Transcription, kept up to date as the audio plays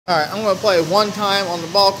Alright, I'm going to play one time on the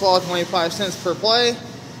ball claw, 25 cents per play.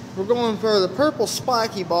 We're going for the purple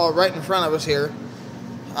spiky ball right in front of us here.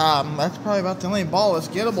 That's probably about the only ball that's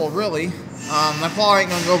gettable, really. The claw ain't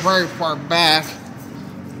going to go very far back.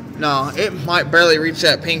 No, it might barely reach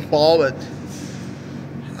that pink ball, but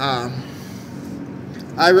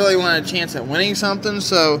I really want a chance at winning something,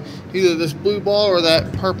 so either this blue ball or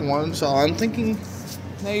that purple one. So I'm thinking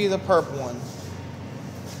maybe the purple one.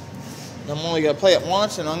 I'm only going to play it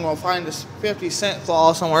once, and I'm going to find this 50-cent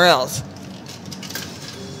claw somewhere else.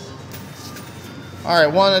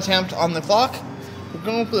 Alright, one attempt on the clock. We're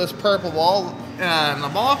going for this purple ball, and the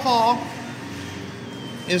ball claw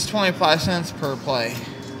is 25 cents per play.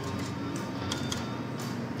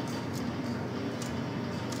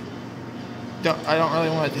 I don't really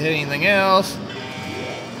want it to hit anything else.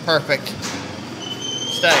 Perfect.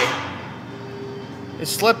 Stay.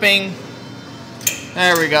 It's slipping.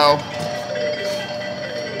 There we go.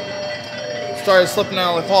 Started slipping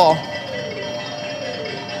out of the claw.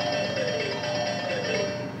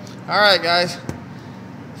 Alright guys,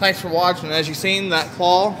 thanks for watching. As you've seen, that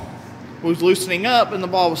claw was loosening up and the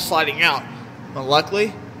ball was sliding out. But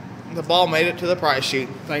luckily, the ball made it to the prize chute.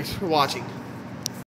 Thanks for watching.